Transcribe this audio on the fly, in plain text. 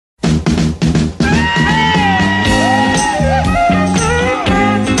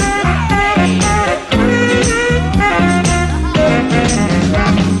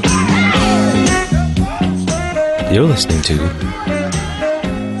You're listening to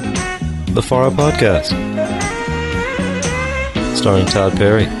the Far Out Podcast, starring Todd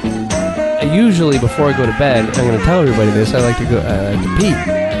Perry. Usually, before I go to bed, I'm going to tell everybody this. I like to go to pee.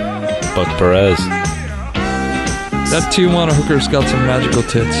 Buck Perez. That Tijuana hooker's got some magical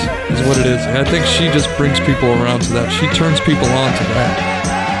tits, is what it is. I think she just brings people around to that. She turns people on to that.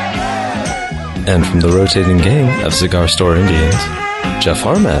 And from the rotating gang of Cigar Store Indians, Jeff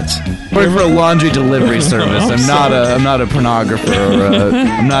Harmatz. Working for a laundry delivery service. I'm not a pornographer.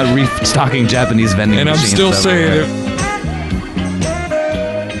 I'm not restocking Japanese vending And I'm machines. still saying it.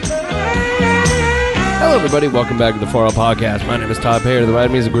 Hello, everybody. Welcome back to the 4L Podcast. My name is Todd Perry. The Ride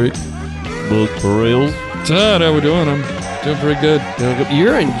Music Group. Buck Perez. Todd, how we doing? I'm doing pretty good.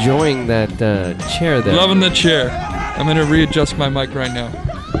 You're enjoying that chair there. Loving the chair. I'm going to readjust my mic right now.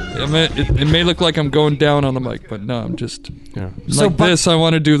 It may look like I'm going down on the mic, but no, I'm just this. I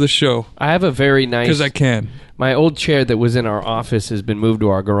want to do the show I have a very nice... because I can. My old chair that was in our office has been moved to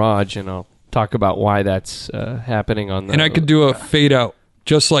our garage, and I'll talk about why that's happening on the... And I could do a fade out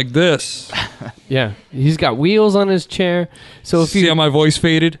just like this. Yeah. He's got wheels on his chair, so if See you... how my voice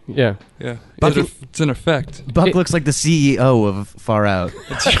faded? Yeah. Yeah. Buck- It's an effect. Buck looks like the CEO of Far Out.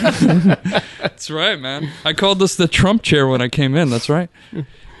 That's right, man. I called this the Trump chair when I came in. That's right.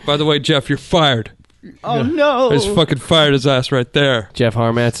 By the way, Jeff, you're fired. Oh no! I just fucking fired his ass right there. Jeff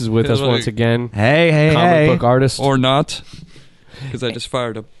Harmatz is with Yeah, us like- once again. Hey! Comic book artist. Or not. Because I just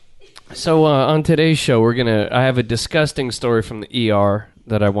fired him. So on today's show, I have a disgusting story from the ER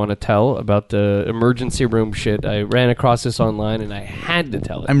that I want to tell about the emergency room shit. I ran across this online and I had to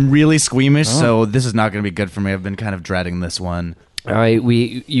tell it. I'm really squeamish, so this is not going to be good for me. I've been kind of dreading this one. All right,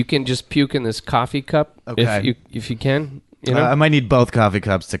 you can just puke in this coffee cup Okay. if you can. You know, I might need both coffee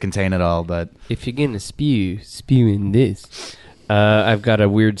cups to contain it all, but if you're gonna spew in this. I've got a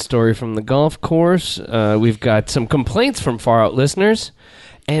weird story from the golf course. We've got some complaints from Far Out listeners,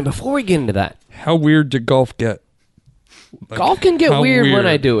 and before we get into that, How weird did golf get? Like, golf can get how weird when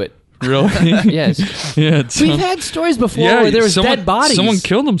I do it. Really? Yes, Yeah. we've had stories before where there was dead bodies. Someone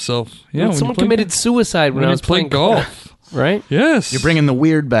killed himself. Yeah. When someone committed suicide when I was playing golf. Right? Yes. you're bringing the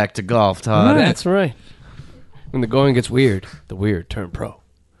weird back to golf, Todd. Right. That's right. When the going gets weird, the weird turn pro.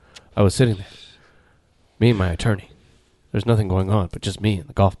 I was sitting there, me and my attorney. There's nothing going on but just me and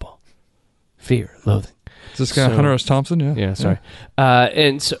the golf ball. Fear, loathing. Is this guy Hunter S. Thompson? Yeah. Yeah, sorry.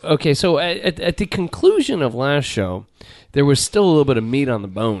 And so, okay, so at the conclusion of last show, there was still a little bit of meat on the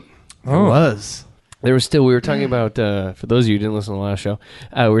bone. It was. We were talking about, for those of you who didn't listen to the last show,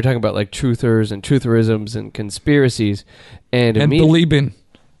 we were talking about like truthers and trutherisms and conspiracies. And believing.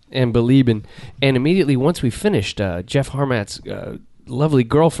 And believing. And immediately once we finished, Jeff Harmatz's lovely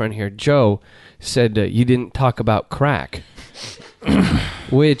girlfriend here, Joe, said, you didn't talk about crack.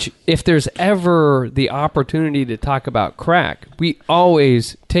 Which, if there's ever the opportunity to talk about crack, we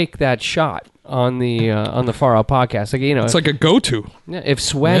always take that shot on the Far Out Podcast. Like, you know, It's like a go-to. if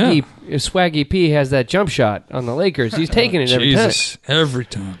Swaggy P has that jump shot on the Lakers, he's taking it every time. Jesus. Every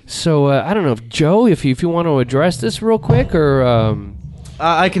time. So I don't know if Joe, if you want to address this real quick, or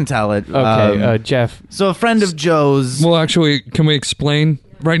I can tell it. okay, Jeff. So a friend of Joe's. Well, actually, can we explain?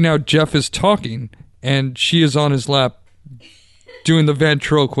 Right now, Jeff is talking, and she is on his lap doing the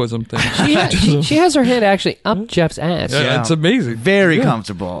ventriloquism thing. She has her hand actually up Jeff's ass. Yeah, it's amazing. Very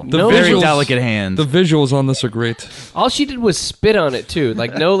comfortable. The very visuals- delicate hand. The visuals on this are great. All she did was spit on it too,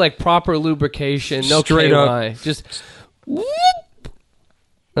 like no like proper lubrication, no Straight KY, up. just whoop.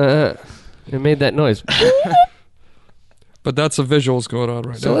 It made that noise. But that's the visuals going on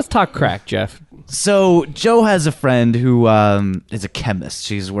right So now. let's talk crack, Jeff. So Joe has a friend who is a chemist.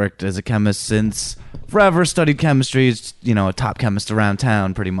 She's worked as a chemist since forever, studied chemistry, is, a top chemist around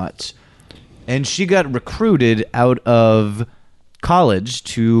town pretty much. And she got recruited out of college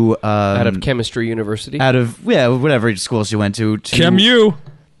to... Out of chemistry university. whatever school she went to. ChemU.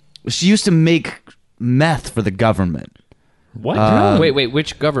 She used to make meth for the government. What? Wait,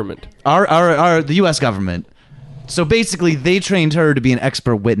 which government? The U.S. government. So basically, they trained her to be an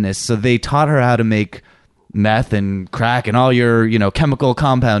expert witness. So they taught her how to make meth and crack and all your, chemical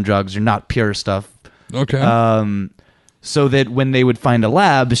compound drugs, your not pure stuff. Okay. So that when they would find a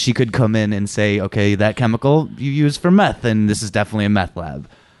lab, she could come in and say, okay, that chemical you use for meth, and this is definitely a meth lab.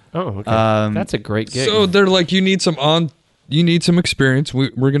 Oh, okay. That's a great gig. So they're like, you need some experience. We're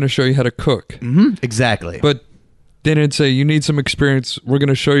going to show you how to cook. Mm-hmm. Exactly. But they didn't say, you need some experience. We're going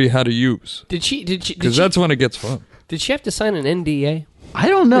to show you how to use. did she? Because that's when it gets fun. Did she have to sign an NDA? I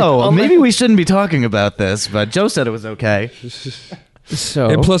don't know. Oh, Maybe we shouldn't be talking about this, but Joe said it was okay. So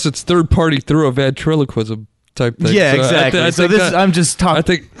And plus, it's third party through a ventriloquism type thing. Yeah, So exactly. I So think this, I'm just talking. I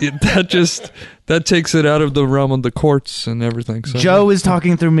think that that takes it out of the realm of the courts and everything. So. Joe is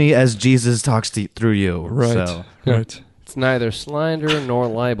talking through me as Jesus talks through you. Right. So. Right. It's neither slander nor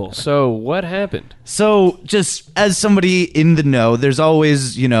libel. So what happened? So, just as somebody in the know, there's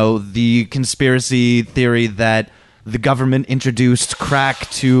always, the conspiracy theory that the government introduced crack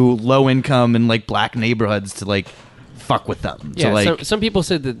to low-income and, black neighborhoods to, fuck with them. Yeah, So, some people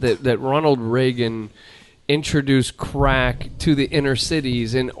said that Ronald Reagan introduced crack to the inner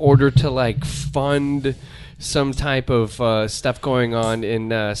cities in order to, fund some type of stuff going on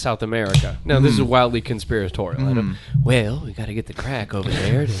in South America. Now, this is wildly conspiratorial. Well, we got to get the crack over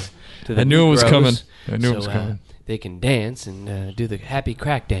there to the I knew it was coming. I knew it was coming. They can dance and do the happy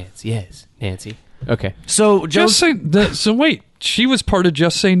crack dance. Yes, Nancy. Okay. So, so wait, she was part of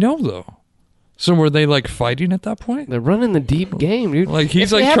Just Say No, though. So were they fighting at that point? They're running the deep game, dude.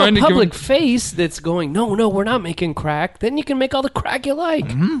 He's if they trying have to a public face that's going, no, we're not making crack. Then you can make all the crack you like.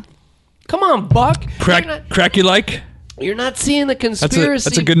 Come on, Buck. Crack you like? You're not seeing the conspiracy.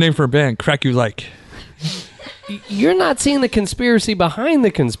 That's a good name for a band. Crack you like. You're not seeing the conspiracy behind the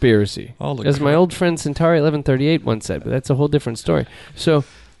conspiracy. As my old friend Centauri 1138 once said, but that's a whole different story. So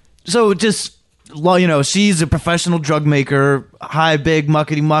just, she's a professional drug maker, big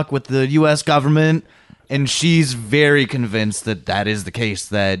muckety muck with the U.S. government, and she's very convinced that is the case,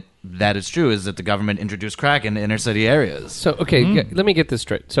 that is true, is that the government introduced crack in inner city areas. So, okay, let me get this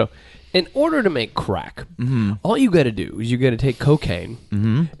straight. So, in order to make crack, all you got to do is you got to take cocaine,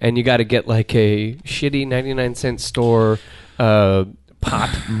 and you got to get a shitty 99-cent store pot,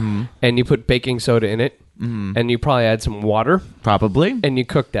 and you put baking soda in it, and you probably add some water. Probably. And you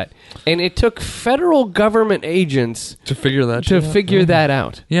cook that. And it took federal government agents to figure that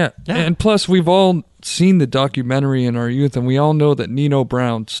out. Yeah. And plus, we've all seen the documentary in our youth, and we all know that Nino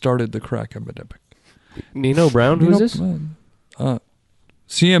Brown started the crack epidemic. Nino Brown? Who's this?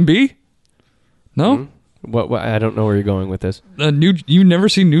 CMB? No? What? I don't know where you're going with this. You never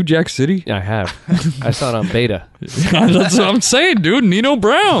seen New Jack City? I have. I saw it on beta. That's what I'm saying, dude. Nino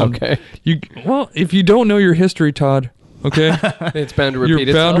Brown. Okay. If you don't know your history, Todd, okay? It's bound to repeat itself.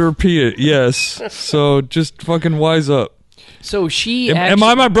 You're bound to repeat it, yes. So just fucking wise up. So she Am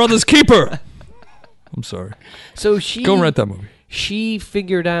I my brother's keeper? I'm sorry. So she... Go rent that movie. She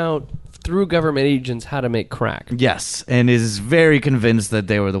figured out through government agents how to make crack. Yes, and is very convinced that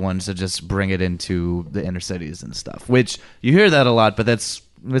they were the ones to just bring it into the inner cities and stuff. Which you hear that a lot, but that's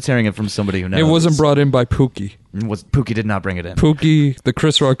hearing it from somebody who knows. It wasn't brought in by Pookie. Pookie did not bring it in. Pookie, the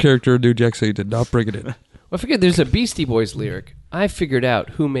Chris Rock character of New Jack City, did not bring it in. Well, I figured there's a Beastie Boys lyric. I figured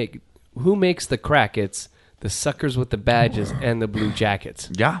out who makes the crack. It's the suckers with the badges and the blue jackets.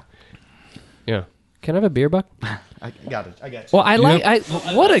 Yeah. Yeah. Can I have a beer, Buck? I got it. I got you.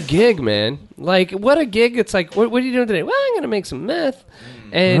 Well, what a gig, man. What a gig. It's what are you doing today? Well, I'm going to make some meth.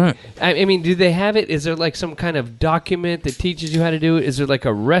 And, right. I mean, do they have it? Is there, some kind of document that teaches you how to do it? Is there,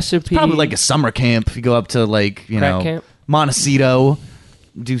 a recipe? It's probably a summer camp. If you go up to, camp? Montecito,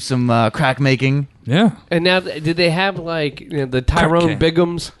 do some crack making. Yeah. And now, did they have, the Tyrone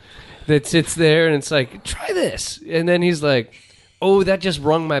Biggums that sits there and it's try this? And then he's like, oh, that just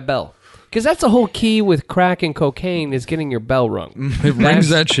rung my bell. Because that's the whole key with crack and cocaine is getting your bell rung. It rings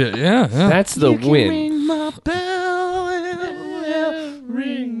that shit, yeah. That's the win. Ring my bell,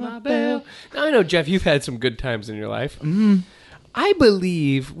 ring my bell. Now, I know, Jeff, you've had some good times in your life. I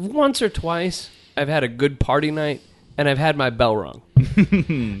believe once or twice I've had a good party night and I've had my bell rung.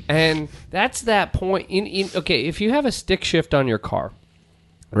 And that's that point. Okay, if you have a stick shift on your car,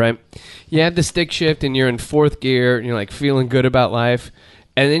 right? You have the stick shift and you're in fourth gear and you're feeling good about life.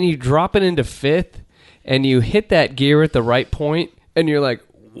 And then you drop it into fifth, and you hit that gear at the right point, and you're like,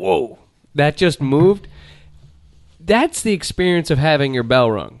 whoa, that just moved. That's the experience of having your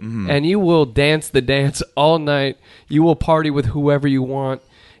bell rung. Mm-hmm. And you will dance the dance all night. You will party with whoever you want,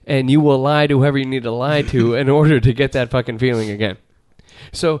 and you will lie to whoever you need to lie to in order to get that fucking feeling again.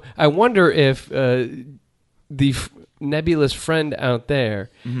 So I wonder if the nebulous friend out there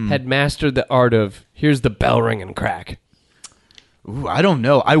had mastered the art of, here's the bell ring and crack. Ooh, I don't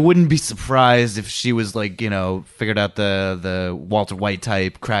know. I wouldn't be surprised if she was figured out the Walter White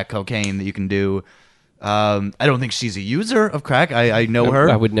type crack cocaine that you can do. I don't think she's a user of crack. I know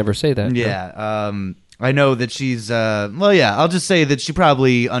her. I would never say that. Yeah. No. I know that she's, I'll just say that she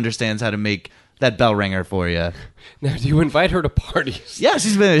probably understands how to make that bell ringer for you. Now, do you invite her to parties? Yeah,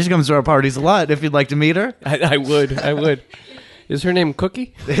 she comes to our parties a lot. If you'd like to meet her. I would. Is her name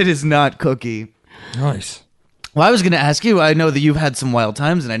Cookie? It is not Cookie. Nice. Well, I was going to ask you, I know that you've had some wild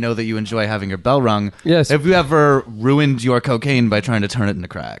times, and I know that you enjoy having your bell rung. Yes. Have you ever ruined your cocaine by trying to turn it into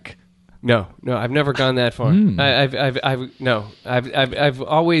crack? No, I've never gone that far. I've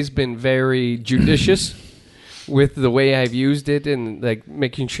always been very judicious with the way I've used it and like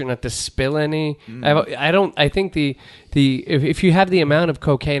making sure not to spill any. I think if you have the amount of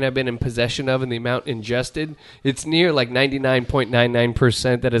cocaine I've been in possession of and the amount ingested, it's near like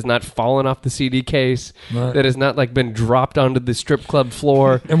 99.99% that has not fallen off the CD case, that has not like been dropped onto the strip club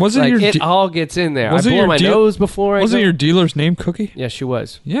floor. And wasn't like, your it all gets in there. I wasn't blow my nose before. Wasn't your dealer's name Cookie? Yeah, she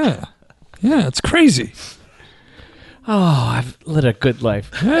was. Yeah, it's crazy. Oh, I've led a good life.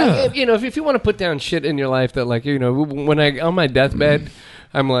 Yeah. If you want to put down shit in your life that, like, when I on my deathbed,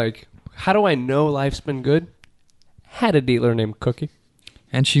 I'm like, how do I know life's been good? Had a dealer named Cookie.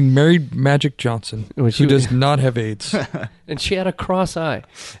 And she married Magic Johnson, who does not have AIDS. And she had a cross eye.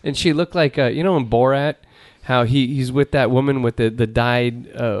 And she looked like, in Borat, how he's with that woman with the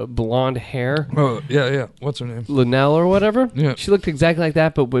dyed blonde hair. Oh, yeah. What's her name? Linnell or whatever? Yeah. She looked exactly like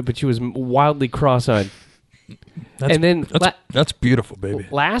that, but she was wildly cross-eyed. That's beautiful, baby.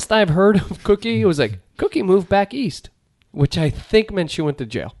 Last I've heard of Cookie, it was like, Cookie moved back east, which I think meant she went to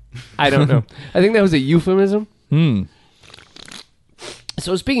jail. I don't know. I think that was a euphemism.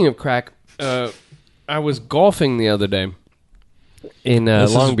 So speaking of crack, I was golfing the other day in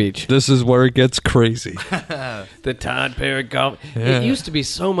Long Beach. This is where it gets crazy. The Todd Parrott golf. Yeah. It used to be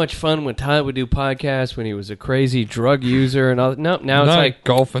so much fun when Todd would do podcasts when he was a crazy drug user and all that. No, now it's like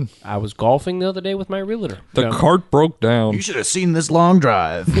golfing. I was golfing the other day with my realtor. The cart broke down. You should have seen this long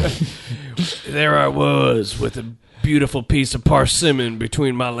drive. There I was with a beautiful piece of persimmon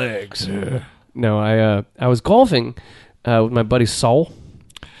between my legs. No, I was golfing with my buddy Saul.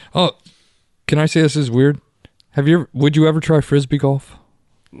 Oh, can I say this is weird? Would you ever try frisbee golf?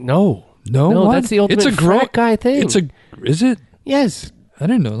 No, what? That's the ultimate frat guy thing. Is it? Yes, I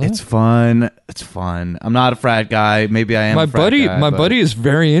didn't know that. It's fun. I'm not a frat guy. Maybe I am. My buddy is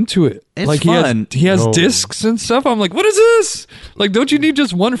very into it. It's like fun. He has discs and stuff. I'm like, what is this? Like, don't you need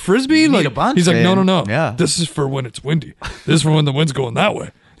just one frisbee? You like need a bunch, he's like, man. no. Yeah. This is for when it's windy. This is for when the wind's going that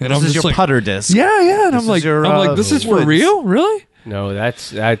way. And This I'm is just your like, putter disc. Yeah. And This I'm like, is your, this is for woods. real? Really? no,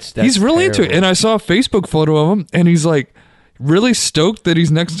 that's He's really into it. terrible. And I saw a Facebook photo of him, and he's like really stoked that he's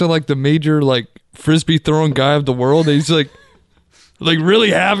next to like the major like frisbee throwing guy of the world. And he's like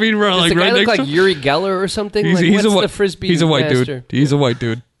really happy. Does Like the guy right look next like to Yuri Geller or something? he's What's a the frisbee? He's a white master? dude. He's a white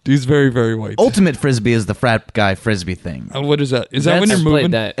dude. He's very, very white. Ultimate frisbee is the frat guy frisbee thing. What is that? Is that when I've you're played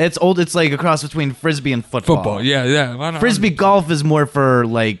moving? that. It's old. It's like a cross between frisbee and football. Football. Yeah. Why not? Frisbee golf is more for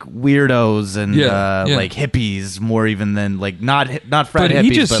like weirdos and Yeah. like hippies, more even than like not frat But hippies, he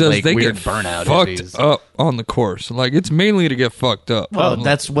just but says like they weird get burnout fucked hippies. up on the course. Like it's mainly to get fucked up. Well,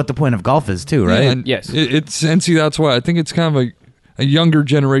 that's what the point of golf is too, right? Yeah, and Yes. It's and see that's why I think it's kind of a younger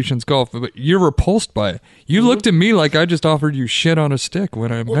generation's golf, but you're repulsed by it. You looked at me like I just offered you shit on a stick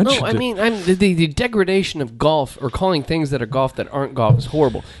when I mentioned No, I it. mean, the degradation of golf or calling things that are golf that aren't golf is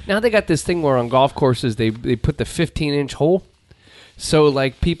horrible. Now they got this thing where on golf courses they put the 15-inch hole. So,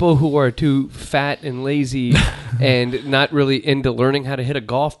 like, people who are too fat and lazy and not really into learning how to hit a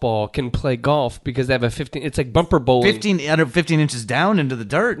golf ball can play golf because they have a 15... It's like bumper bowling. 15 inches down into the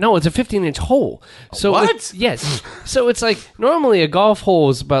dirt. No, it's a 15-inch hole. So What? Yes. So it's like normally a golf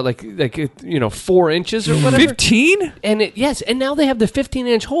hole is about like 4 inches or whatever. 15? And and now they have the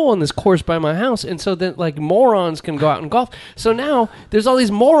 15-inch hole on this course by my house, and so that like morons can go out and golf. So now there's all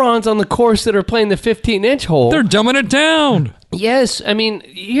these morons on the course that are playing the 15-inch hole. They're dumbing it down. Yes, I mean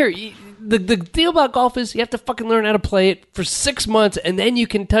the deal about golf is you have to fucking learn how to play it for 6 months, and then you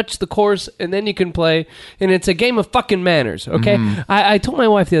can touch the course, and then you can play, and it's a game of fucking manners. Okay, I told my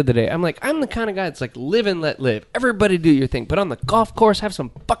wife the other day, I'm like, I'm the kind of guy that's like live and let live. Everybody do your thing, but on the golf course, have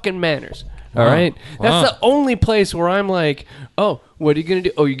some fucking manners. All right, that's the only place where I'm like, oh, what are you gonna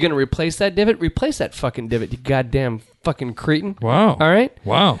do? Oh, you're gonna replace that divot? Replace that fucking divot, you goddamn fucking cretin. Wow. All right.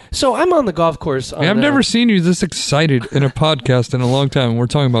 Wow. So I'm on the golf course. I've never seen you this excited in a podcast in a long time. We're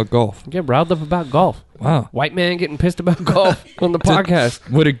talking about golf. Get riled up about golf. Wow. White man getting pissed about golf on the podcast.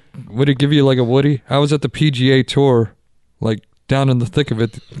 Would it give you like a Woody? I was at the PGA Tour, like down in the thick of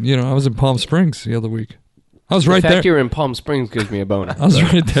it. I was in Palm Springs the other week. I was right The fact there. you're in Palm Springs gives me a boner. I was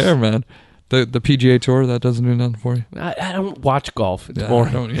right there, man. The PGA Tour, that doesn't do nothing for you. I don't watch golf. It's Yeah,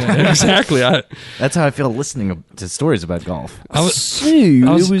 boring. exactly. That's how I feel listening to stories about golf. I was playing golf.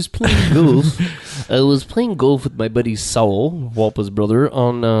 I was playing golf with my buddy Saul, Walpa's brother,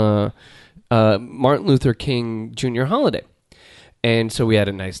 on Martin Luther King Jr. holiday. And so we had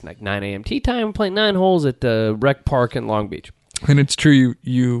a nice 9 a.m. tee time, playing 9 holes at the rec park in Long Beach. And it's true,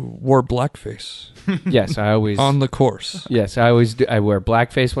 you wore blackface Yes, I always on the course Yes, I always do. I wear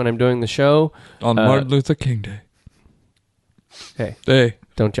blackface when I'm doing the show. on Martin Luther King Day. Hey,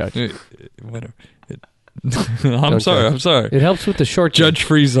 don't judge. Whatever. I'm sorry. It helps with the short game.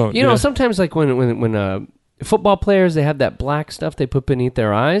 Judge-free zone. You know, sometimes like when football players, they have that black stuff they put beneath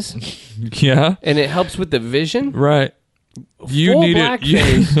their eyes. Yeah. And it helps with the vision. Right. You Full need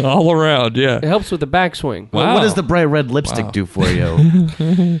blackface. it all around, yeah. It helps with the backswing. Wow. What does the bright red lipstick do for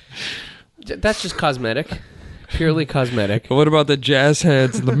you? That's just cosmetic. Purely cosmetic. But what about the jazz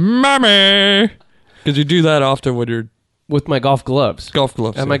heads and the mommy? Because you do that often when you're... With my golf gloves. Golf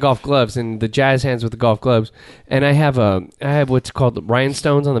gloves. I have my golf gloves and the jazz hands with the golf gloves. And I have what's called the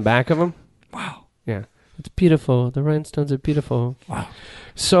rhinestones on the back of them. Wow. Yeah. It's beautiful. The rhinestones are beautiful. Wow.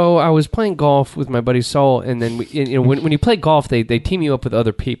 So I was playing golf with my buddy Saul, and then when you play golf, they team you up with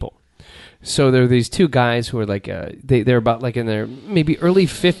other people. So there are these two guys who are like they're about like in their maybe early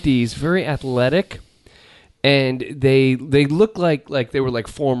 50s, very athletic, and they look like they were like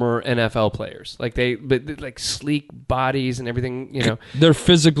former NFL players, but like sleek bodies and everything, you know. They're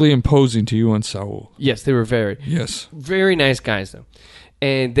physically imposing to you and Saul. Yes, they were very nice guys though.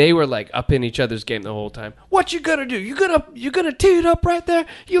 And they were like up in each other's game the whole time. What you gonna do? You gonna tee it up right there?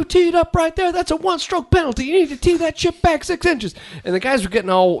 You tee it up right there. That's a 1-stroke penalty. You need to tee that shit back 6 inches. And the guys were getting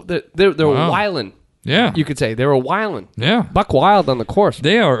all they're wilding. Yeah, you could say they were wilding. Yeah, buck wild on the course.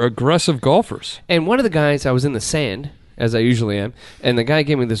 They are aggressive golfers. And one of the guys, I was in the sand as I usually am, and the guy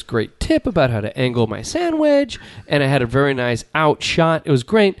gave me this great tip about how to angle my sand wedge, and I had a very nice out shot. It was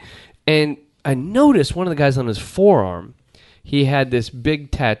great, and I noticed one of the guys on his forearm. He had this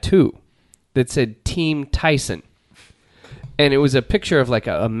big tattoo that said Team Tyson. And it was a picture of like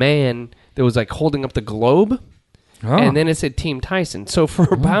a man that was like holding up the globe. Oh. And then it said Team Tyson. So for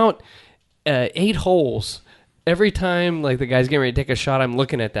about 8 holes, every time like the guy's getting ready to take a shot, I'm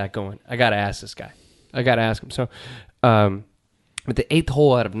looking at that going, I got to ask this guy. I got to ask him. So at the 8th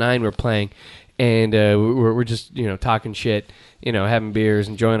hole out of 9 we're playing. And we're just, talking shit, having beers,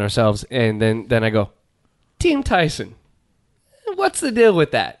 enjoying ourselves. And then I go, Team Tyson. What's the deal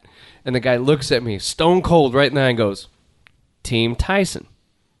with that? And the guy looks at me stone cold right now and goes, Team Tyson.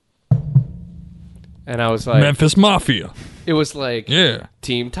 And I was like... Memphis Mafia. It was like, yeah.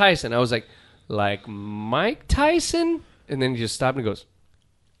 Team Tyson. I was like Mike Tyson? And then he just stopped and goes,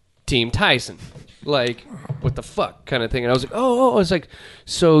 Team Tyson. Like, what the fuck kind of thing. And I was like, oh. I was like,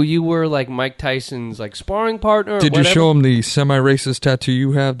 so you were like Mike Tyson's like sparring partner? Did you show him the semi-racist tattoo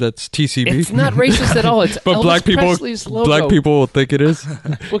you have that's TCB? It's not racist at all. It's but Elvis Presley's logo. Black people will think it is.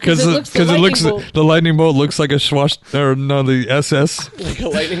 Because the lightning bolt looks like a the SS. Like a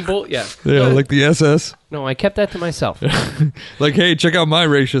lightning bolt? Yeah. Yeah, like the SS. No, I kept that to myself. Like, hey, check out my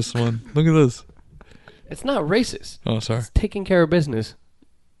racist one. Look at this. It's not racist. Oh, sorry. It's taking care of business.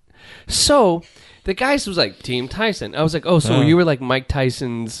 So... the guy was like, Team Tyson. I was like, so you were like Mike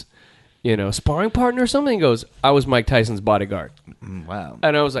Tyson's, sparring partner or something? He goes, I was Mike Tyson's bodyguard. Wow.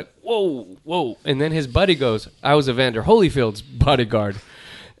 And I was like, whoa. And then his buddy goes, I was Evander Holyfield's bodyguard.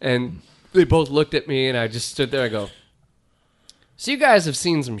 And they both looked at me, and I just stood there. I go, so you guys have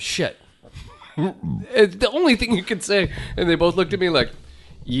seen some shit. It's the only thing you could say. And they both looked at me like,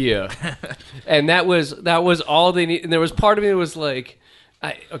 yeah. And that was all they need. And there was part of me that was like,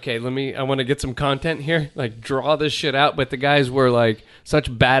 I want to get some content here, like draw this shit out. But the guys were like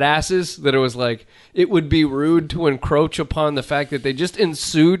such badasses that it was like, it would be rude to encroach upon the fact that they just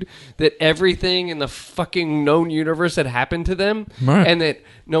ensued that everything in the fucking known universe had happened to them. Right. And that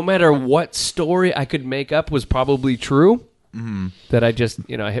no matter what story I could make up was probably true, that I just,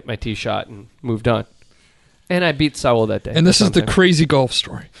 I hit my tee shot and moved on. And I beat Saul that day. And this is the crazy golf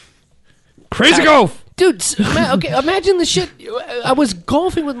story. Crazy golf! Dude, imagine the shit. I was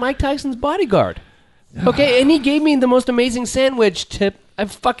golfing with Mike Tyson's bodyguard. Okay, and he gave me the most amazing sandwich tip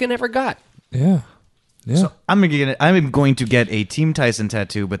I've fucking ever got. Yeah. So I'm going to get a Team Tyson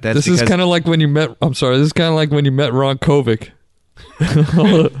tattoo, but that's this is kind of like when you met. I'm sorry. This is kind of like when you met Ron Kovic.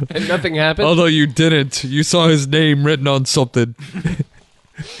 And nothing happened. Although you didn't, you saw his name written on something,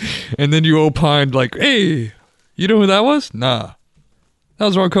 and then you opined like, "Hey, you know who that was? Nah, that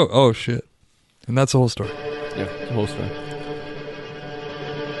was Ron Kovic." Oh shit. And that's the whole story. Yeah, the whole story.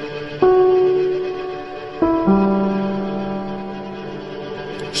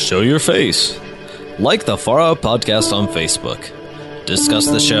 Show your face. Like the Far Out Podcast on Facebook. Discuss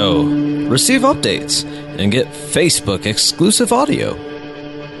the show. Receive updates. And get Facebook exclusive audio.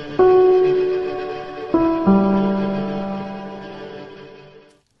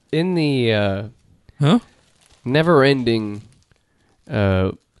 In the never-ending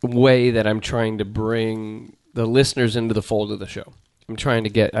way that I'm trying to bring the listeners into the fold of the show. I'm trying to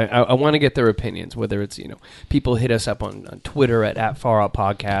get. I want to get their opinions. Whether it's people hit us up on Twitter at Far Out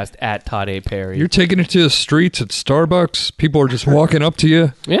Podcast at Todd A. Perry. You're taking it to the streets at Starbucks. People are just walking up to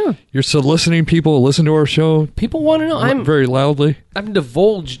you. Yeah. You're soliciting people to listen to our show. People want to know. I'm very loudly. I'm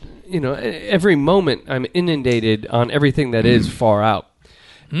divulged. Every moment I'm inundated on everything that is Far Out,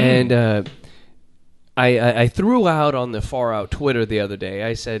 and I threw out on the Far Out Twitter the other day.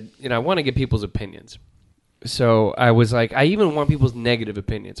 I said, I want to get people's opinions. So I was like, I even want people's negative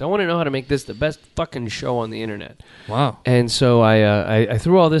opinions. I want to know how to make this the best fucking show on the internet. Wow. And so I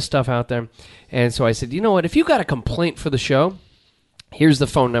threw all this stuff out there. And so I said, you know what? If you got a complaint for the show, here's the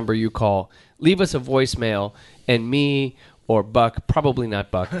phone number you call. Leave us a voicemail, and me or Buck, probably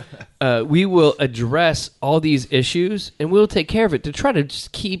not Buck, we will address all these issues, and we'll take care of it to try to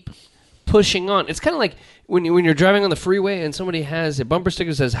just keep pushing on. It's kind of like when you're driving on the freeway and somebody has a bumper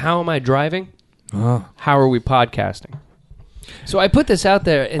sticker that says, "How am I driving? How are we podcasting?" So I put this out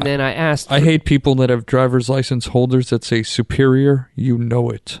there, and then I asked... I hate people that have driver's license holders that say superior. You know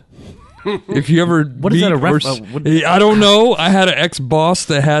it. If you ever... What is that a I don't know. I had an ex-boss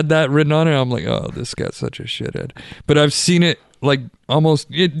that had that written on it. I'm like, oh, this guy's such a shithead. But I've seen it like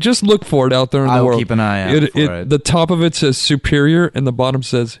almost... just look for it out there in the world. I'll keep an eye out for it. The top of it says superior, and the bottom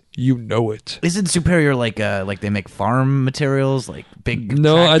says, you know it. Isn't superior like they make farm materials, like big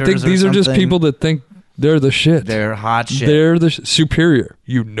No, I think these are just people that think they're the shit. They're hot shit. They're the superior.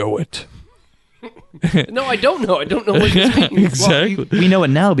 You know it. No, I don't know. I don't know what this means. Exactly. We know it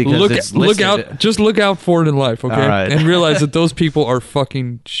now because it's look listed. out. Just look out for it in life, okay? All right. And realize that those people are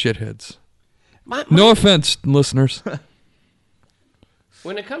fucking shitheads. My- No offense, listeners.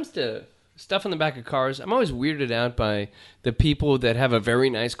 When it comes to stuff in the back of cars, I'm always weirded out by the people that have a very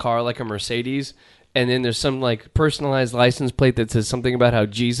nice car like a Mercedes, and then there's some like personalized license plate that says something about how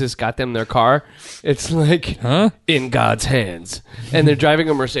Jesus got them their car. It's like, in God's hands. And they're driving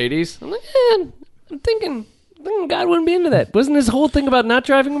a Mercedes. I'm like, I'm thinking God wouldn't be into that. Wasn't his whole thing about not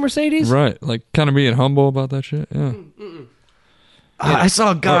driving a Mercedes? Right. Like kind of being humble about that shit. Yeah. I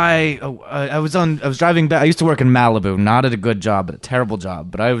saw a guy. I was driving back. I used to work in Malibu. Not at a good job, but a terrible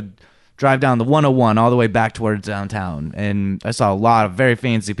job. But I would drive down the 101 all the way back towards downtown, and I saw a lot of very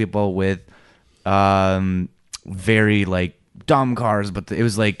fancy people with very like dumb cars. But it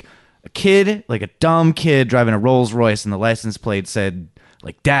was like a dumb kid driving a Rolls Royce, and the license plate said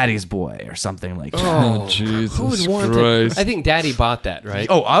like "Daddy's Boy" or something like that. Oh, Jesus Who would want Christ. I think Daddy bought that, right?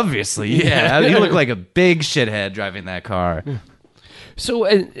 Oh, obviously, yeah. He looked like a big shithead driving that car. So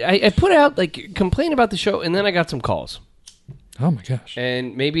I put out like complain about the show, and then I got some calls. Oh my gosh.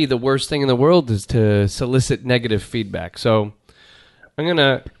 And maybe the worst thing in the world is to solicit negative feedback. So we're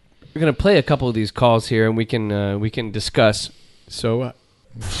gonna play a couple of these calls here, and we can discuss. So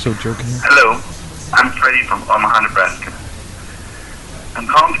joking. Hello, I'm Freddie from Omaha, Nebraska. I'm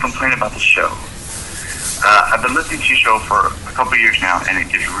calling to complain about the show. I've been listening to your show for a couple of years now, and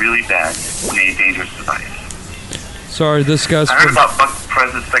it gets really bad when a dangerous device. Sorry, this guy's... I heard about Buck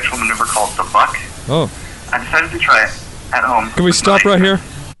Perez's sexual maneuver called the Buck. Oh. I decided to try it at home. Can we stop right here?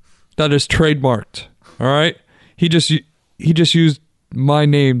 That is trademarked. All right? He just used my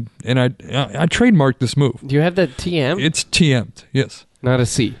name, and I trademarked this move. do you have that TM? It's TM'd, yes. Not a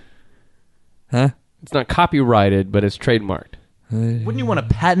C. Huh? It's not copyrighted, but it's trademarked. Wouldn't you want a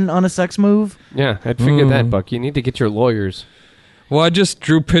patent on a sex move? Yeah, I'd figure that, Buck. You need to get your lawyers. Well, I just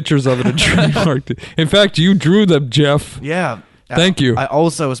drew pictures of it and trademarked it. In fact, you drew them, Jeff. Yeah. Thank you. I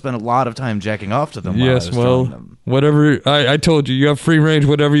also spent a lot of time jacking off to them. While Yes, I was well, drawing them. whatever. I told you, you have free range.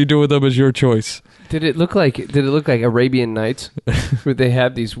 Whatever you do with them is your choice. Did it look like Arabian Nights, where they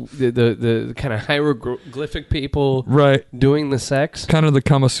have these the kind of hieroglyphic people Right. doing the sex? Kind of the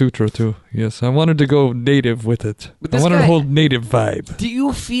Kama Sutra, too. Yes, I wanted to go native with it. But I this wanted guy- a whole native vibe. Do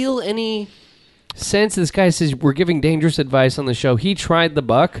you feel any sense? This guy says we're giving dangerous advice on the show. He tried the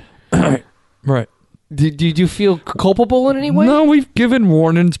Buck. Right. Did you feel culpable in any way? No, we've given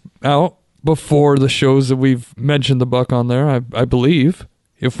warnings out before the shows that we've mentioned the Buck on there, I believe.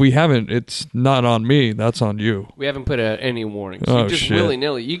 If we haven't, it's not on me. That's on you. We haven't put out any warnings. Oh, You just shit.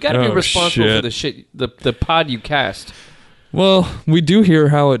 willy-nilly. You got to be Oh, responsible shit. for the shit, the pod you cast. Well, we do hear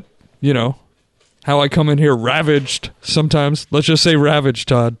how it, how I come in here ravaged sometimes. Let's just say ravaged,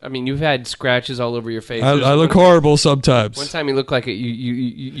 Todd. I mean, you've had scratches all over your face. I look horrible sometimes. One time you look like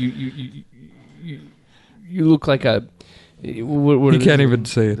you look like a. What You can't even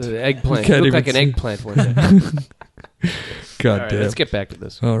say it. The eggplant. You You can't look like even an say eggplant one day. God All right, damn. let's get back to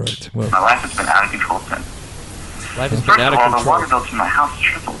this. All right. Well, My life has been out of control since. Life has been First out of of all, the control. water bill to my house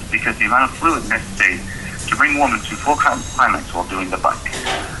tripled because the amount of fluid necessary to bring a woman to full climax while doing the Buck.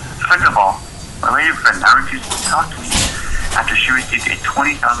 Second of all, my radio friend now refuses to talk to me after she received a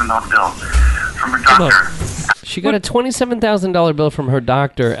 $20,000 bill from her doctor. She got a $27,000 bill from her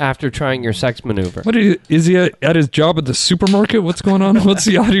doctor after trying your sex maneuver. What is he at his job at the supermarket? What's going on? What's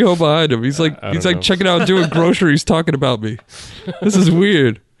the audio behind him? He's like checking out, doing groceries, talking about me. This is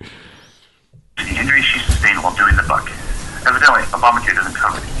weird. The injuries she sustained while doing the buck. Evidently, Obamacare doesn't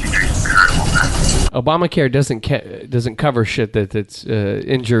cover the injuries occurred while practicing. Obamacare doesn't cover shit that's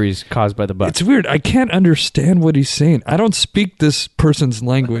injuries caused by the butt. It's weird. I can't understand what he's saying. I don't speak this person's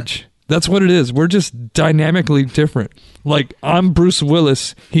language. That's what it is. We're just dynamically different. Like, I'm Bruce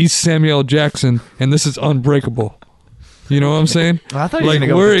Willis, he's Samuel L. Jackson, and this is Unbreakable. You know what I'm saying? Well, I thought you were going to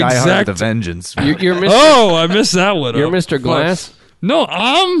go with Die Hard with a Vengeance. You're Mr. Oh, I missed that one. You're up. Mr. Glass? No,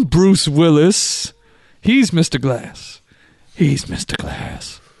 I'm Bruce Willis. He's Mr. Glass. He's Mr.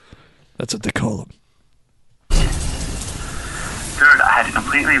 Glass. That's what they call him. Third, I had to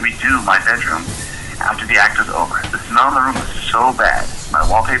completely redo my bedroom after the act was over. The smell in the room was so bad. My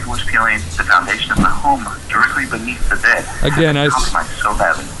wallpaper was peeling. The foundation of my home directly beneath the bed. Again, I compromised so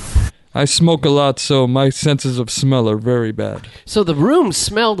badly. I smoke a lot, so my senses of smell are very bad. So the room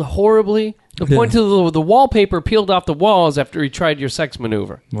smelled horribly. The point to the wallpaper peeled off the walls after he tried your sex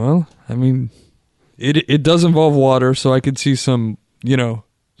maneuver. Well, I mean, it does involve water, so I could see some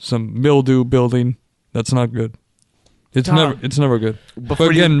mildew building. That's not good. It's never good. But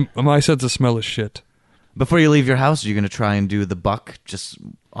again, my sense of smell is shit. Before you leave your house, are you going to try and do the buck just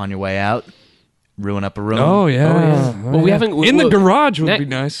on your way out? Ruin up a room? Oh, yeah. Well, we haven't... In the garage would be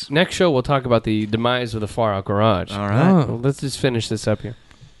nice. Next show, we'll talk about the demise of the Far Out Garage. All right. Well, let's just finish this up here.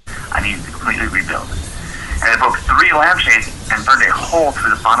 I needed to completely rebuild. And I broke 3 lampshades and burned a hole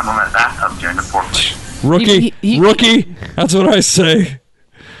through the bottom of my bathtub during the foreplay. Rookie. That's what I say.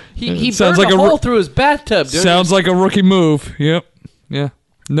 He burned a hole through his bathtub. Sounds like a rookie move. Yep. Yeah.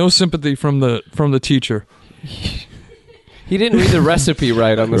 No sympathy from the teacher. He didn't read the recipe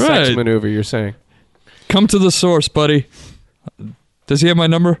right on the sex maneuver, you're saying. Come to the source, buddy. Does he have my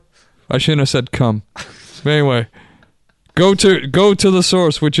number? I shouldn't have said come. But anyway, go to the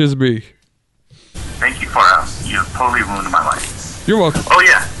source, which is me. Thank you, you have totally ruined my life. You're welcome. Oh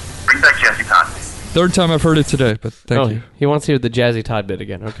yeah, bring back Jesse Todd. 3rd time I've heard it today, but thank you. He wants to hear the Jazzy Todd bit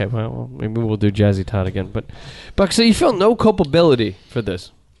again. Okay, well, maybe we'll do Jazzy Todd again. But Buck, so you feel no culpability for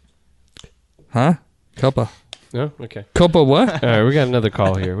this? Huh? Cuppa. No? Okay. Cuppa what? All right, we got another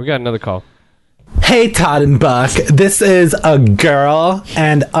call here. Hey, Todd and Buck. This is a girl,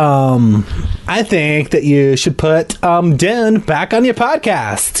 and I think that you should put Dune back on your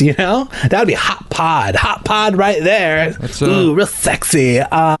podcast. You know, that would be hot pod right there. Ooh, real sexy.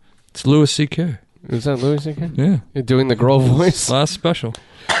 It's Louis C.K. Is that Louis C.K.? Yeah, you're doing the girl voice. Last special.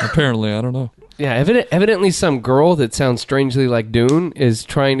 Apparently, I don't know. Yeah, evidently some girl that sounds strangely like Dune is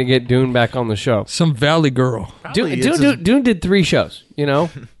trying to get Dune back on the show. Some Valley girl. Dune did 3 shows, you know,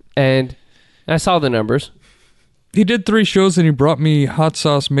 and I saw the numbers. He did 3 shows and he brought me hot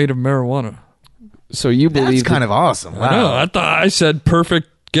sauce made of marijuana. So you believe that's kind of awesome. Wow. I know. I thought I said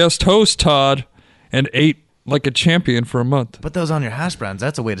perfect guest host, Todd, and ate like a champion for a month. Put those on your hash browns.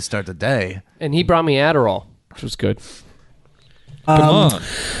 That's a way to start the day. And he brought me Adderall, which was good. Come on.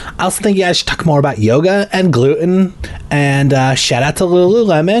 I was thinking I should talk more about yoga and gluten. And shout out to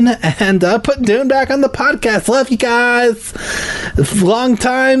Lululemon. And put Dune back on the podcast. Love you guys. Long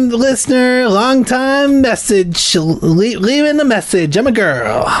time listener. Long time message. Leaving a message. I'm a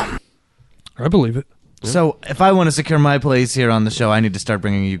girl. I believe it. So if I want to secure my place here on the show, I need to start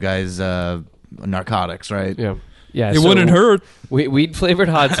bringing you guys narcotics, right? Yeah. It wouldn't hurt. Weed flavored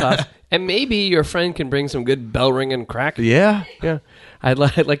hot sauce. And maybe your friend can bring some good bell ringing crack. Yeah. I'd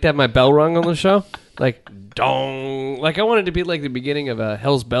like to have my bell rung on the show. Like, dong. Like, I want it to be like the beginning of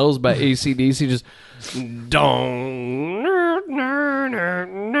Hell's Bells by AC/DC. Just, dong.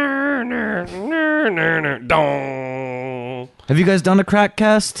 Dong. Have you guys done a crack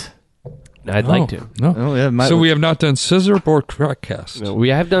cast? I'd like to. No. Oh, yeah, so we have not done Scissor or Crackcast. No, we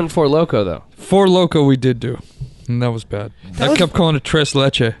have done Four Loko, though. Four Loko we did do. And that was bad. I kept calling it Tres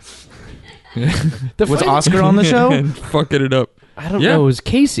Leche. Was Oscar on the show? And fucking it up. I don't know. It was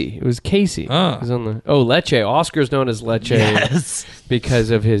Casey. It was Ah. He was on the Leche. Oscar's known as Leche because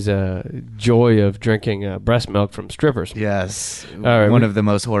of his joy of drinking breast milk from strippers. Yes. All right, One of the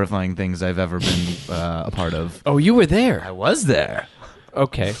most horrifying things I've ever been a part of. Oh, you were there. I was there.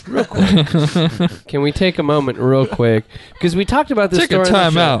 Okay, real quick. Can we take a moment real quick? Because we talked about this Take a story on the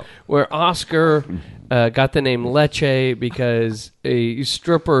time show out. where Oscar got the name Leche because a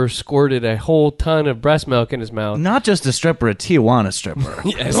stripper squirted a whole ton of breast milk in his mouth. Not just a stripper, a Tijuana stripper.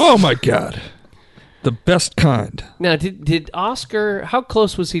 Yes. Oh my God. The best kind. Now, did Oscar, how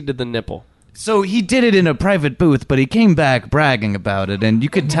close was he to the nipple? So he did it in a private booth, but he came back bragging about it, and you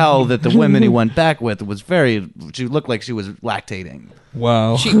could tell that the women he went back with she looked like she was lactating.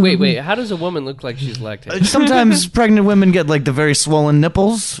 Wow. Wait. How does a woman look like she's lactating? Sometimes pregnant women get like the very swollen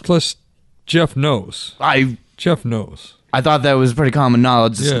nipples. Plus, Jeff knows. Jeff knows. I thought that was pretty common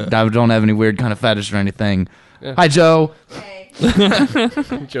knowledge. Yeah. I don't have any weird kind of fetish or anything. Yeah. Hi, Joe. Hey,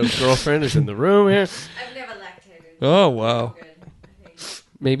 Joe's girlfriend is in the room here. I've never lactated. Oh, wow. Good, I think.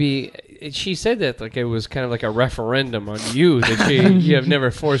 Maybe she said that like it was kind of like a referendum on you that you have never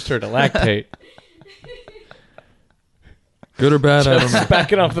forced her to lactate. Good or bad, I don't know. Just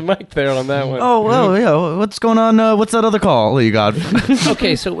backing off the mic there on that one. Oh, well, yeah. What's going on? What's that other call you got?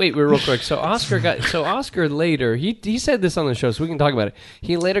 Okay, so wait, real quick. So Oscar later, he said this on the show, so we can talk about it.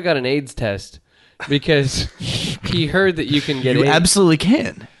 He later got an AIDS test because he heard that you can get You AIDS. absolutely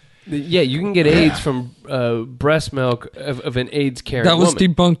can. Yeah, you can get AIDS from breast milk of an AIDS carrying That was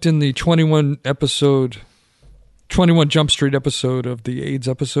woman. debunked in the 21 Jump Street episode of the AIDS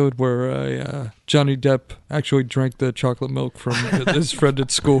episode where Johnny Depp actually drank the chocolate milk from his friend at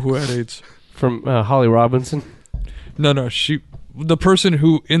school who had AIDS. From Holly Robinson. No, the person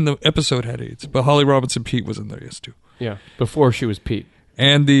who in the episode had AIDS, but Holly Robinson Pete was in there, yes, too. Yeah, before she was Pete.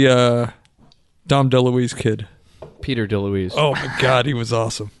 And the Dom DeLuise kid. Peter DeLuise. Oh my God, he was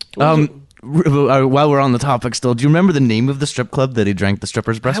awesome. While we're on the topic still, do you remember the name of the strip club that he drank the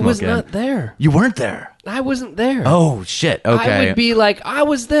stripper's breast I milk was in? not there. You weren't there. I wasn't there. Oh, shit. Okay. I would be like, I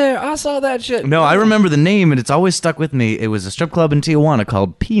was there. I saw that shit. No, I remember the name, and it's always stuck with me. It was a strip club in Tijuana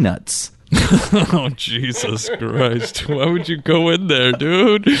called Peanuts. Oh, Jesus Christ. Why would you go in there,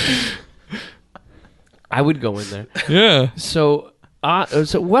 dude? I would go in there. Yeah. So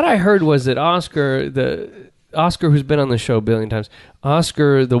what I heard was that Oscar, who's been on the show a billion times,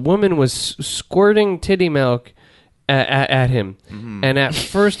 Oscar, the woman was squirting titty milk at him, and at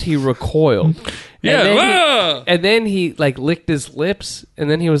first he recoiled. Yeah. And then he like licked his lips, and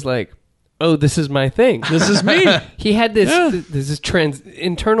then he was like, "Oh, this is my thing. This is me." He had this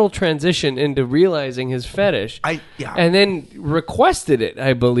internal transition into realizing his fetish, and then requested it,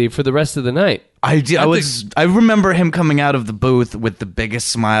 I believe, for the rest of the night. I remember him coming out of the booth with the biggest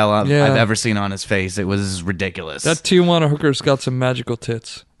smile I've ever seen on his face. It was ridiculous. That Tijuana hooker's got some magical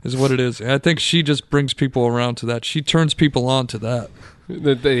tits, is what it is. And I think she just brings people around to that. She turns people on to that.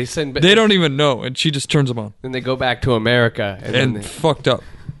 They don't even know, and she just turns them on. Then they go back to America And fucked up.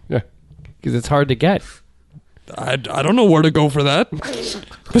 Yeah, because it's hard to get. I don't know where to go for that.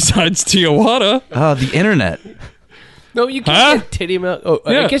 Besides Tijuana. Oh, the internet. No, you can't get titty milk. Oh,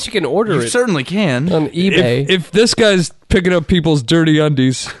 Yeah. I guess you can order You it certainly can. on eBay. If this guy's picking up people's dirty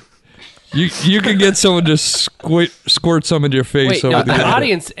undies, you can get someone to squirt some into your face. Wait, no, over the the internet.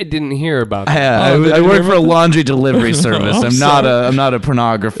 audience didn't hear about that. I did you work hear for a about laundry delivery service. I'm I'm not a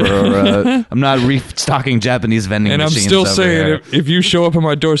pornographer. Or I'm not restocking Japanese vending And I'm machines. still over saying, here. if you show up at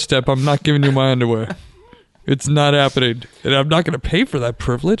my doorstep, I'm not giving you my underwear. It's not happening. And I'm not going to pay for that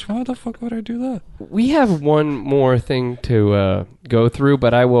privilege. Why the fuck would I do that? We have one more thing to go through,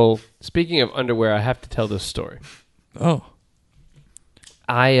 but I will. Speaking of underwear, I have to tell this story. Oh.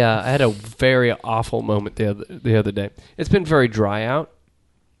 I had a very awful moment the other day. It's been very dry out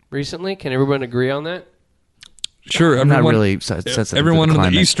recently. Can everyone agree on that? Sure. I'm not everyone- really sensitive to Everyone the in the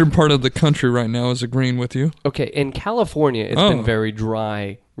climate. eastern part of the country right now is agreeing with you. Okay, in California, it's been very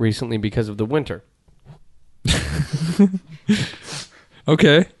dry recently because of the winter.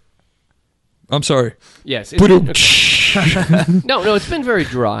 Okay. I'm sorry. Yes. No, it's been very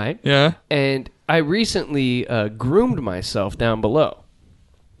dry. Yeah. And I recently groomed myself down below,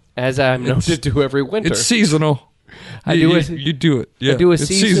 as I'm known to do every winter. It's seasonal. I you, do you, you do it. Yeah. I do a it's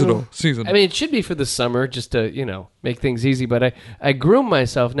seasonal. Seasonal. I mean, it should be for the summer, just to make things easy. But I groom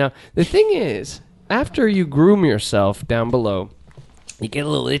myself. Now the thing is, after you groom yourself down below, you get a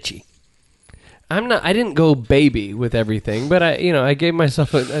little itchy. I didn't go baby with everything, but I gave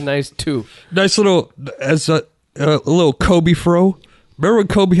myself a nice tube. Nice little, as a little Kobe fro. Remember when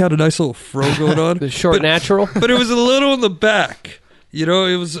Kobe had a nice little fro going on? The short natural. But it was a little in the back. You know,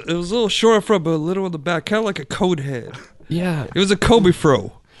 it was a little short up front, but a little in the back, kind of like a code head. Yeah. It was a Kobe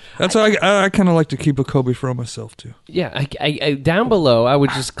fro. That's why I kind of like to keep a Kobe fro myself too. Yeah, I down below, I was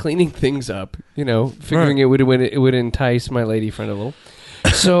just cleaning things up, figuring it would entice my lady friend a little.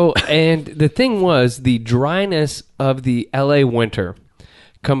 So, and the thing was, the dryness of the LA winter,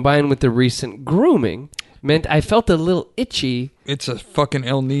 combined with the recent grooming, meant I felt a little itchy. It's a fucking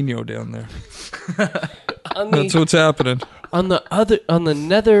El Nino down there. That's what's happening. on the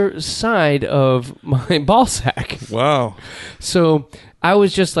nether side of my ball sack. Wow. So I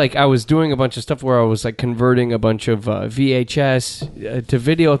was just like, I was doing a bunch of stuff where I was like converting a bunch of VHS to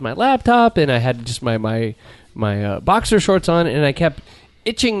video with my laptop, and I had just my boxer shorts on, and I kept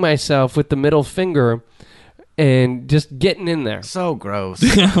itching myself with the middle finger and just getting in there. So gross.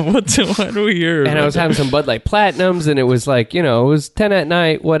 What do we hear? And I was having some Bud Light Platinums, and it was like, it was 10 at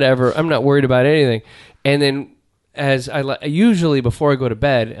night, whatever. I'm not worried about anything. And then as usually before I go to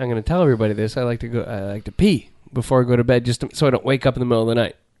bed, I'm going to tell everybody this, I like to pee before I go to bed, just so I don't wake up in the middle of the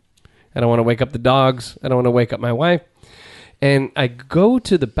night. I don't want to wake up the dogs. I don't want to wake up my wife. And I go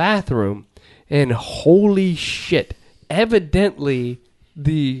to the bathroom, and holy shit, evidently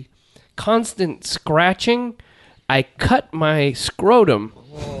the constant scratching, I cut my scrotum.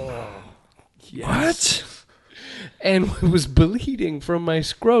 What? And was bleeding from my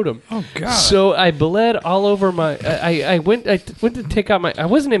scrotum. Oh God! So I bled all over my. I went to take out my. I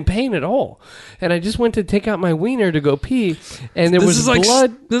wasn't in pain at all, and I just went to take out my wiener to go pee, and there was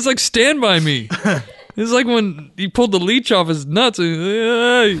blood. This is like Stand By Me. This is like when he pulled the leech off his nuts. Just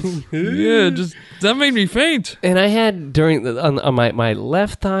that made me faint. And I had on my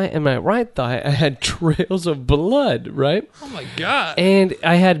left thigh and my right thigh, I had trails of blood. Right. Oh my God! And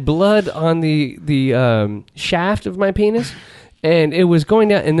I had blood on the shaft of my penis, and it was going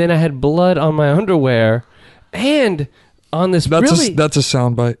down. And then I had blood on my underwear, and on this that's a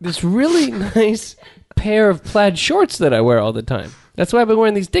soundbite. This really nice pair of plaid shorts that I wear all the time. That's why I've been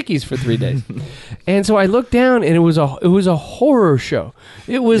wearing these Dickies for 3 days. And so I looked down, and it was a horror show.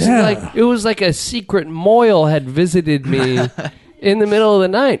 It was like a secret moil had visited me in the middle of the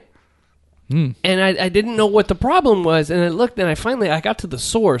night. And I didn't know what the problem was. And I looked, and I got to the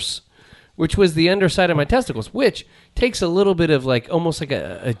source, which was the underside of my testicles, which takes a little bit of like almost like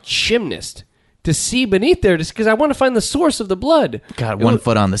a gymnast to see beneath there, just because I want to find the source of the blood. Got one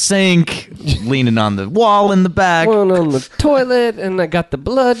foot on the sink, leaning on the wall in the back. One on the toilet, and I got the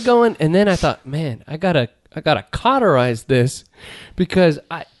blood going. And then I thought, man, I gotta cauterize this, because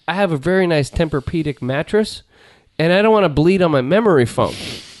I have a very nice Tempur-Pedic mattress, and I don't want to bleed on my memory foam.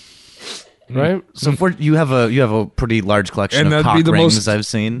 Right? So you have a pretty large collection of cock rings I've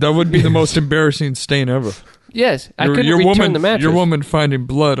seen. That would be the most embarrassing stain ever. Yes, I couldn't return the mattress. Your woman finding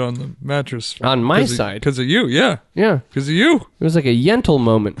blood on the mattress. On my side. Because of you, yeah. Yeah. Because of you. It was like a Yentl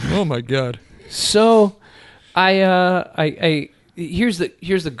moment. Oh, my God. So, here's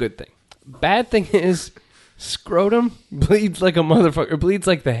the good thing. Bad thing is, scrotum bleeds like a motherfucker. It bleeds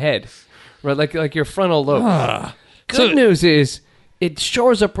like the head. Right? Like your frontal lobe. Good news is, it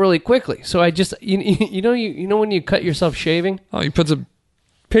shores up really quickly. So I just, you know when you cut yourself shaving? Oh, you put some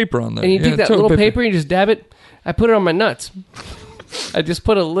paper on there. And you take that little paper and you just dab it. I put it on my nuts. I just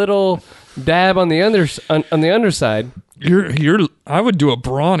put a little dab on the underside. I would do a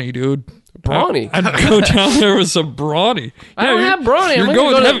brawny, dude. Brawny? I'd go down there with some brawny. I don't have brawny.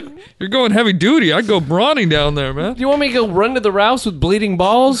 You're going heavy duty. I'd go brawny down there, man. You want me to go run to the Rouse with bleeding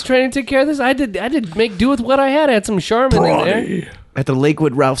balls trying to take care of this? I did make do with what I had. I had some Charmin in there. At the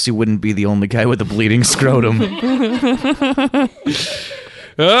Lakewood Ralphs, you wouldn't be the only guy with a bleeding scrotum.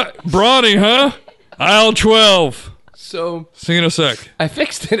 Brawny, huh? Aisle 12. So, see you in a sec. I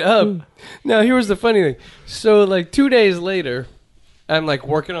fixed it up. Now, here was the funny thing. So, like 2 days later, I'm like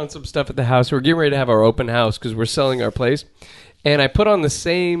working on some stuff at the house. We're getting ready to have our open house because we're selling our place. And I put on the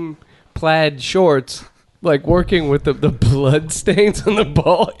same plaid shorts, like working with the blood stains on the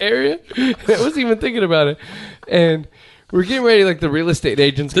ball area. I wasn't even thinking about it. And we're getting ready, like the real estate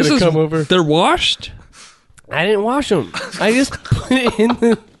agent's going to come over. They're washed? I didn't wash them. I just put it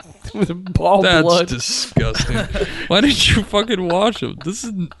in the ball blood. That's disgusting. Why didn't you fucking wash them? This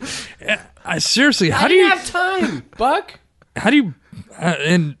is... I seriously, how do you... have time, Buck. How do you... how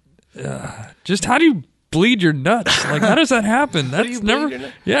do you bleed your nuts? Like, how does that happen? That's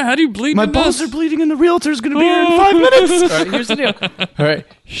never... Yeah, how do you bleed My your balls nuts? are bleeding and the realtor's going to be here in 5 minutes. All right, here's the deal. All right,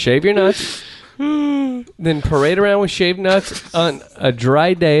 shave your nuts. Then parade around with shaved nuts on a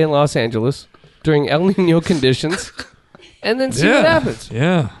dry day in Los Angeles during El Nino conditions, and then see what happens.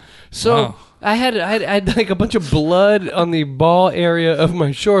 Yeah. So wow. I had like a bunch of blood on the ball area of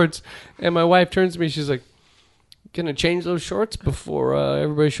my shorts, and my wife turns to me. She's like, "Gonna change those shorts before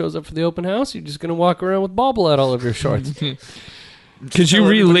everybody shows up for the open house? You're just gonna walk around with ball blood all over your shorts?" Because you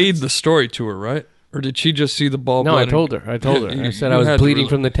relayed the story to her, right? Or did she just see the ball blood? No, I told her. I said I was bleeding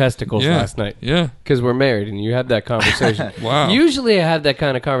from the testicles last night. Yeah. Because we're married, and you had that conversation. Wow. Usually I have that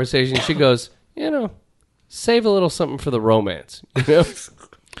kind of conversation. She goes, save a little something for the romance.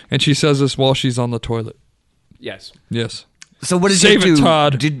 And she says this while she's on the toilet. Yes. Yes. So what did Save you it, do?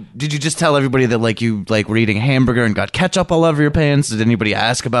 Todd. Did you just tell everybody that like you like were eating a hamburger and got ketchup all over your pants? Did anybody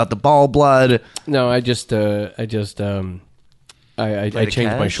ask about the ball blood? No, I changed my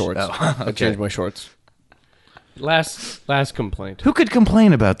cash? shorts. Oh, I changed my shorts. Last complaint. Who could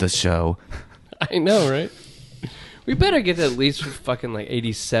complain about this show? I know, right? We better get at least fucking like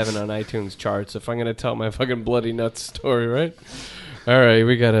 87 on iTunes charts if I'm gonna tell my fucking bloody nuts story, right? All right,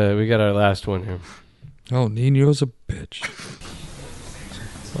 we got our last one here. Oh, Nino's a bitch.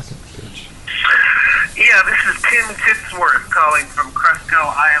 Fucking bitch. Yeah, this is Tim Titsworth calling from Cresco,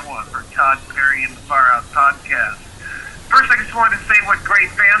 Iowa for Todd Perry and the Far Out Podcast. First, I just wanted to say what great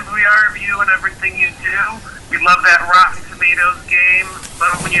fans we are of you and everything you do. We love that Rotten Tomatoes game.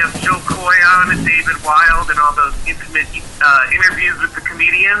 Love it when you have Joe Coy on and David Wild and all those intimate interviews with the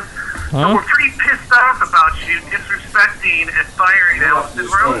comedians. But we're pretty pissed off about you disrespecting and firing Allison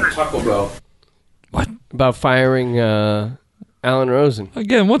Rosen. What? About firing Alan Rosen.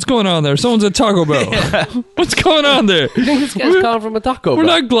 Again, what's going on there? Someone's at Taco Bell. What's going on there? I think this guy's calling from a Taco We're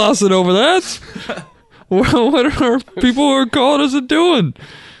Bell. not glossing over that. Well, what are people who are calling us doing?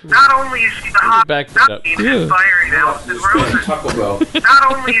 Not only is she the hottest Yeah. firing Allison Rosen.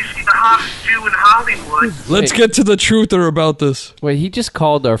 Not only is she the hottest Jew in Hollywood. Let's get to the truther about this. Wait, he just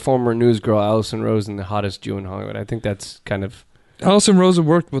called our former news girl, Allison Rosen, the hottest Jew in Hollywood. I think that's kind of... Allison Rosen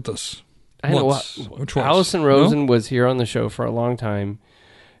worked with us. I know Once. Or twice. Allison Rosen was here on the show for a long time,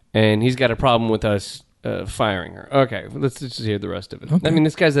 and he's got a problem with us firing her. Okay, let's just hear the rest of it. Okay. I mean,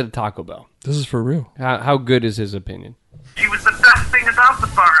 this guy's at a Taco Bell. This is for real. How good is his opinion? She was the best thing about the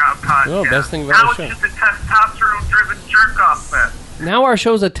Far Out Podcast. Oh, best thing about now the it's show. just a testosterone-driven jerk-off fest. Now our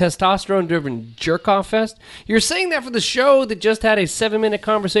show's a testosterone-driven jerk-off fest? You're saying that for the show that just had a 7-minute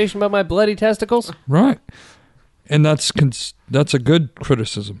conversation about my bloody testicles? Right. And that's a good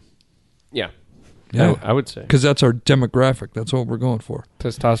criticism. Yeah. Yeah. I would say. Because that's our demographic. That's what we're going for.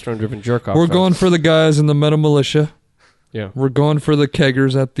 Testosterone-driven jerk-off We're fest. going for the guys in the metal militia. Yeah. We're going for the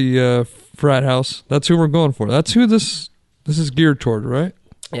keggers at the frat house. That's who we're going for. That's who this is geared toward, right?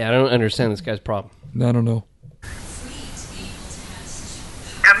 Yeah, I don't understand this guy's problem. I don't know.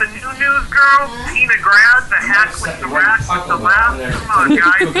 And the new news girl, Tina Grad, the hack with the rack with the laugh. Come on,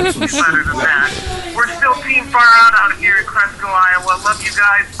 guys. It's better than that. We're still Team Far Out here in Cresco, Iowa. Love you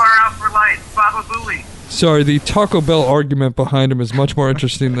guys. Far Out for life. Baba Booey. Sorry, the Taco Bell argument behind him is much more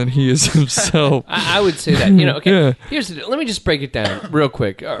interesting than he is himself. I would say that. You know, okay, Yeah. here's the deal. Let me just break it down real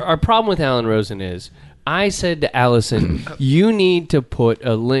quick. Our problem with Alan Rosen is I said to Allison, you need to put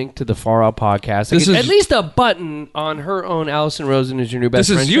a link to the Far Out Podcast. This is- at least a button on her own Allison Rosen is your new best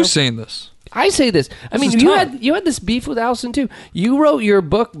This friend is you show. saying this. I say this. I mean, is Todd. you had this beef with Allison too. You wrote your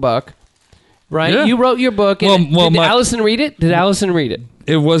book, Buck, right? Yeah. You wrote your book. And Well, did my- Allison read it? Did Allison read it?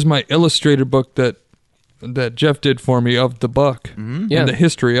 It was my illustrated book that Jeff did for me of the buck Yeah. and the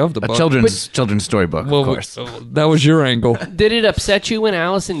history of the A buck. children's storybook, Well, of course. that was your angle. Did it upset you when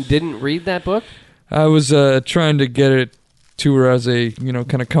Allison didn't read that book? I was trying to get it to her as a,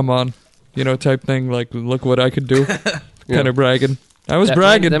 kind of come on, type thing. Like, look what I could do. Kind of bragging. I was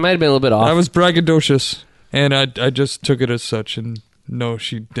bragging. That might have been a little bit off. I was braggadocious. And I just took it as such. And no,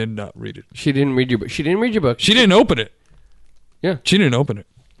 she did not read it. She didn't read your book. She didn't read your book. She didn't open it. Yeah. She didn't open it.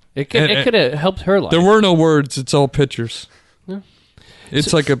 It could have helped her life. There were no words. It's all pictures. Yeah.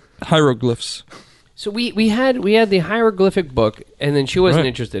 It's like a hieroglyphs. So we had the hieroglyphic book, and then she wasn't Right.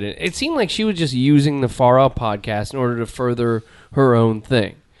 interested in it. It seemed like she was just using the Far Out Podcast in order to further her own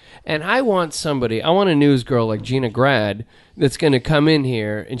thing. And I want a news girl like Gina Grad that's going to come in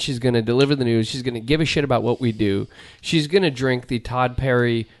here and she's going to deliver the news. She's going to give a shit about what we do. She's going to drink the Todd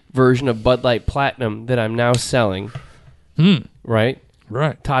Perry version of Bud Light Platinum that I'm now selling. Right?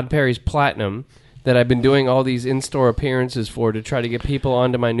 Right. Todd Perry's Platinum that I've been doing all these in-store appearances for to try to get people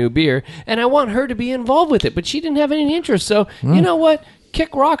onto my new beer, and I want her to be involved with it, but she didn't have any interest. So, you know what?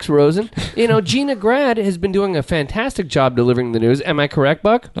 Kick rocks, Rosen. Gina Grad has been doing a fantastic job delivering the news. Am I correct,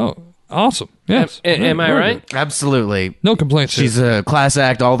 Buck? Oh, awesome. Yes. Am I Very right? good. Absolutely. No complaints. She's here. a class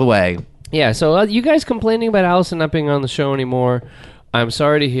act all the way. Yeah, so you guys complaining about Allison not being on the show anymore, I'm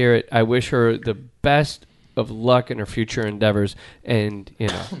sorry to hear it. I wish her the best of luck in her future endeavors, and,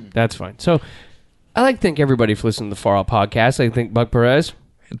 that's fine. So, I'd like to thank everybody for listening to the Far Out Podcast. I thank Buck Perez.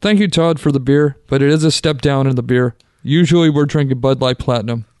 And thank you, Todd, for the beer, but it is a step down in the beer. Usually we're drinking Bud Light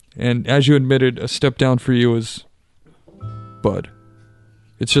Platinum, and as you admitted, a step down for you is Bud.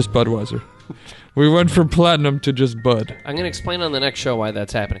 It's just Budweiser. We went from Platinum to just Bud. I'm going to explain on the next show why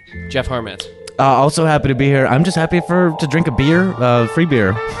that's happening. Jeff Harmetz. Also happy to be here. I'm just happy to drink a beer, free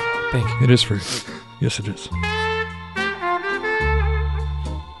beer. Thank you. It is free. Yes, it is.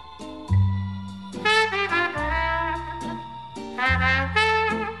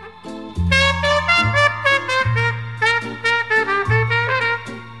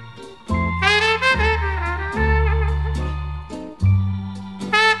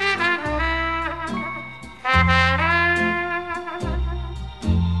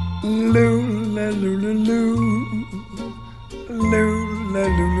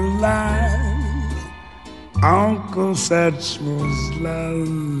 Satchmel's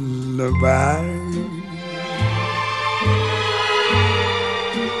lullaby.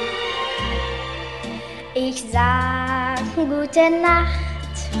 Ich sag gute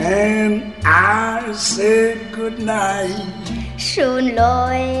Nacht, And I said good night. schon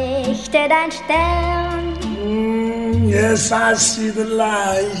leuchtet ein Stern. Yes, I see the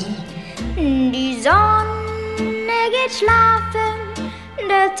light. Die Sonne geht schlafen,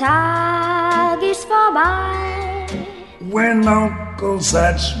 der Tag ist vorbei. When Uncle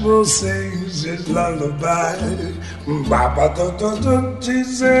Satchel sings his lullaby, he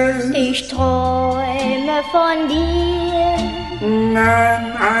says, Ich träume von dir, and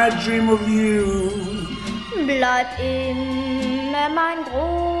I dream of you. bleib immer mein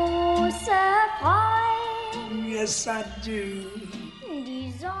großer Freund. Yes, I do.